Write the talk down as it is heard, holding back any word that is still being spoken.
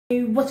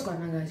Hey, what's going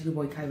on, guys? Your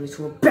boy Kyler,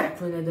 so we're back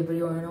for another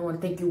video, and I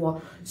want to thank you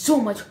all so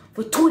much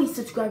for 20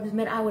 subscribers,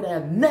 man. I would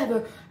have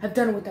never have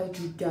done it without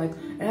you guys,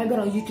 and I've been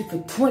on YouTube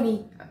for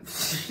 20,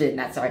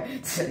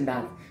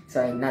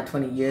 not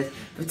 20 years,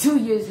 for 2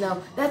 years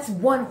now. That's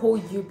one whole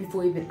year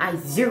before even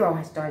I0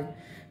 has started,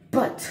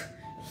 but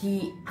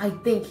I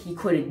think he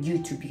quitted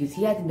YouTube because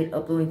he hasn't been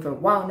uploading for a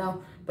while now,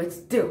 but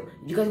still,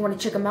 if you guys want to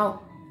check him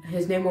out,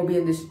 his name will be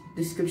in the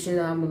description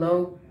down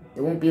below.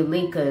 There won't be a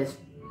link because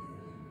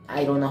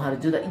I don't know how to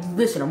do that.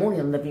 Listen, I'm only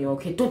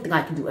 11-year-old kid. Don't think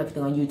I can do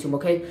everything on YouTube,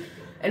 okay?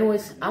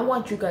 Anyways, I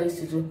want you guys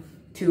to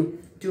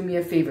do me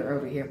a favor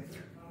over here.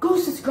 Go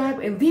subscribe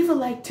and leave a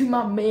like to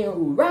my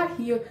man right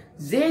here,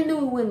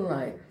 Xander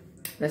Winlight.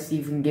 Let's see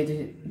if we can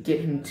get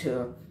him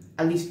to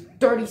at least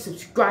 30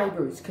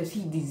 subscribers, because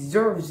he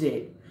deserves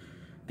it.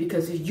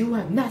 Because if you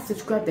have not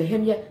subscribed to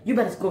him yet, you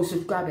better go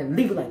subscribe and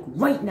leave a like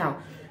right now.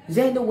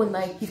 Xander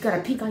Winlight, he's got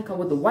a pink icon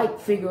with the white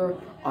figure.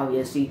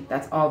 Obviously,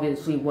 that's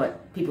obviously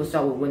what people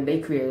saw when they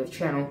created a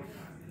channel.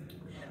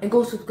 And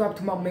go subscribe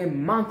to my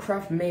man,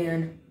 Minecraft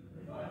Man,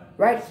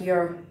 right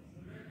here.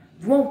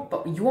 You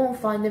won't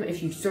find him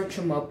if you search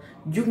him up.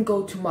 You can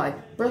go to my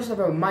first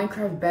ever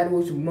Minecraft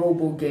Battles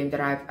mobile game that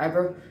I've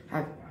ever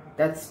had.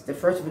 That's the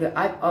first video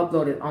I've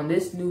uploaded on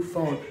this new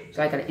phone.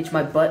 So I gotta itch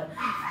my butt.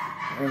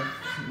 And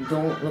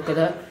don't look at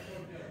that.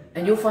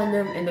 And you'll find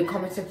them in the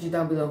comment section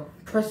down below.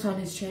 Press on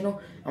his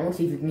channel. I want to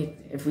see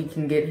if we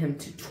can get him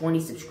to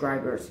 20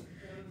 subscribers,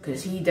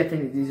 because he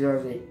definitely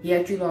deserves it. He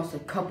actually lost a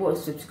couple of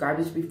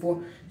subscribers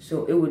before,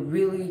 so it would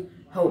really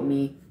help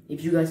me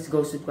if you guys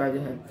go subscribe to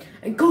him.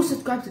 And go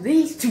subscribe to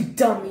these two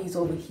dummies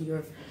over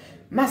here.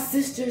 My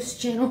sister's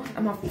channel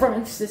and my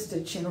friend's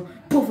sister's channel.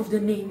 Both of their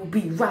name will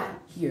be right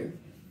here.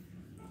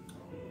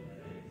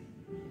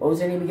 What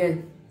was her name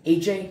again?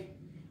 AJ?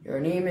 Her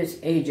name is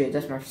AJ.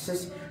 That's my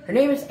sister. Her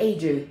name is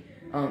AJ.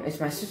 It's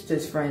my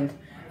sister's friend.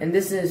 And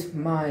this is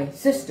my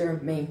sister,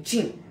 named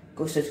Jean.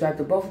 Go subscribe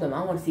to both of them.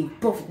 I want to see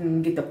both of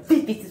them get to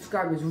 50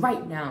 subscribers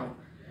right now.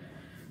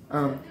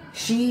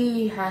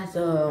 She has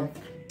an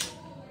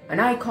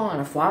icon,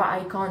 a flower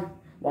icon,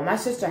 while my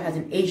sister has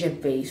an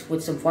Asian face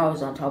with some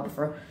flowers on top of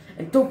her.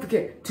 And don't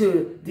forget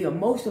to the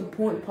most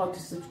important part to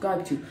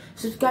subscribe to.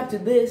 Subscribe to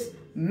this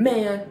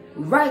man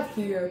right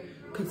here,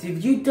 because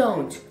if you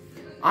don't,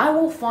 I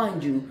will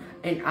find you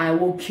and I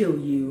will kill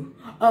you.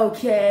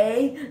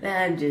 Okay?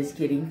 I'm just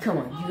kidding. Come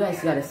on, you guys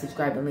gotta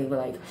subscribe and leave a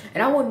like.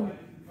 And I wouldn't.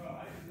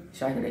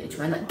 Sorry, I'm gonna itch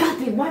my neck. God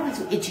damn, why am I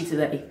so itchy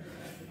today?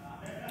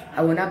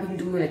 I will not be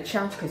doing a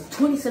challenge because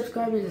 20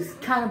 subscribers is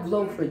kind of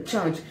low for a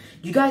challenge.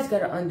 You guys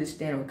gotta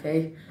understand,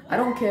 okay? I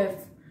don't care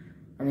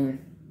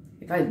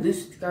if I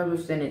lose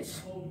subscribers, then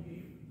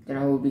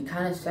I will be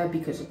kind of sad,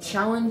 because a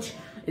challenge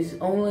is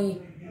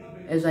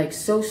like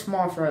so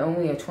small for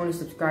only a 20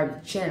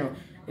 subscriber channel.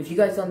 If you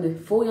guys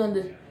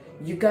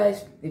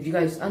if you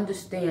guys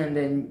understand,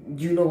 then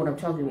you know what I'm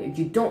talking about. If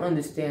you don't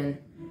understand,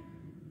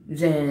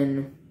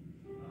 then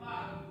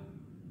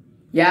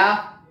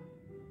yeah.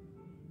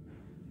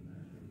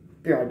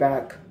 Be right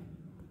back.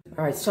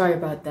 Alright, sorry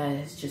about that.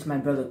 It's just my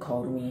brother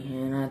called me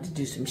and I had to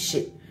do some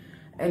shit.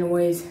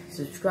 Anyways,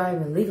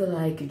 subscribe and leave a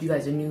like if you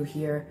guys are new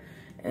here.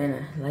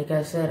 And like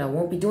I said, I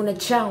won't be doing a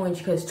challenge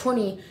because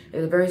 20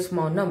 is a very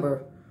small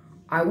number.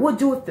 I would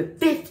do it for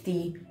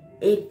 50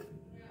 if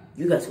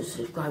you guys will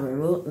subscribe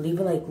and leave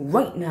a like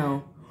right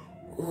now.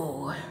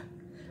 Oh,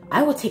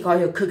 I will take all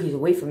your cookies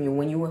away from you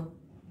when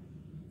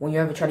you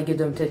ever try to give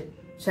them to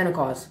Santa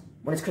Claus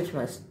when it's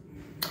Christmas.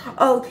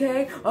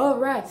 Okay,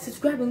 alright,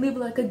 subscribe and leave a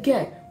like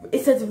again.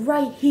 It says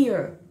right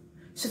here.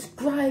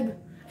 Subscribe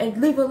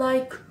and leave a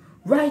like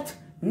right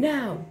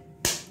now.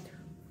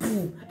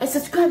 And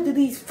subscribe to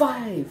these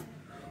 5.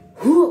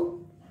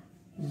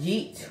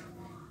 Yeet.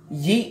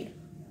 Yeet.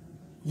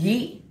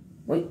 Yeet.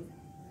 Wait.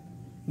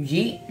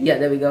 Yeet. Yeah,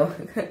 there we go.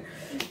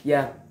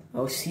 Yeah,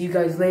 I'll see you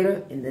guys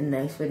later in the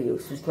next video.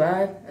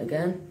 Subscribe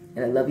again,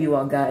 and I love you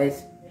all,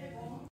 guys.